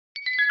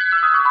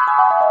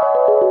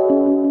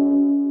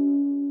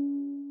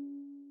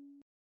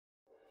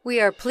We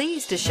are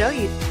pleased to show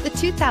you the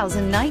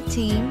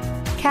 2019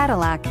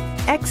 Cadillac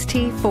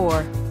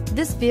XT4.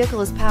 This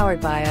vehicle is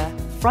powered by a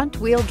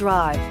front-wheel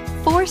drive,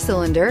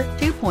 4-cylinder,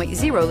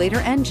 2.0-liter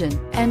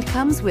engine and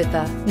comes with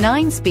a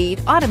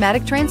 9-speed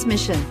automatic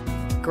transmission.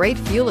 Great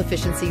fuel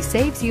efficiency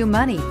saves you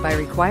money by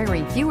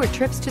requiring fewer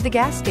trips to the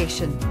gas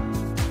station.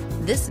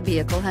 This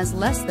vehicle has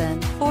less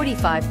than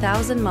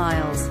 45,000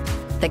 miles.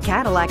 The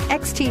Cadillac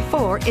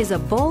XT4 is a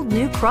bold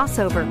new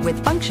crossover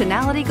with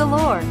functionality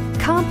galore.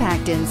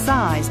 Compact in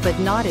size, but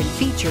not in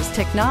features,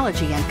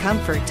 technology, and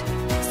comfort.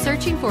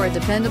 Searching for a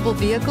dependable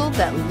vehicle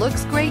that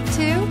looks great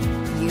too?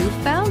 You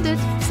found it,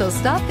 so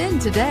stop in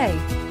today.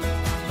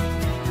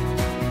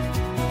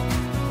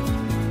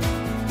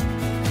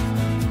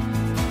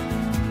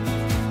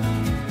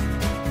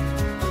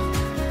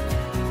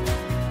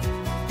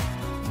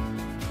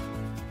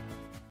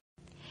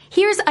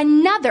 Here's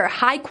another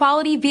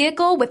high-quality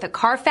vehicle with a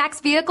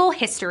Carfax Vehicle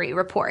History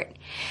Report.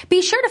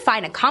 Be sure to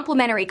find a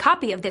complimentary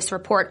copy of this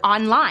report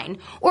online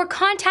or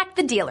contact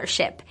the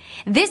dealership.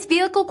 This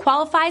vehicle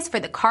qualifies for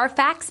the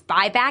Carfax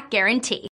Buyback Guarantee.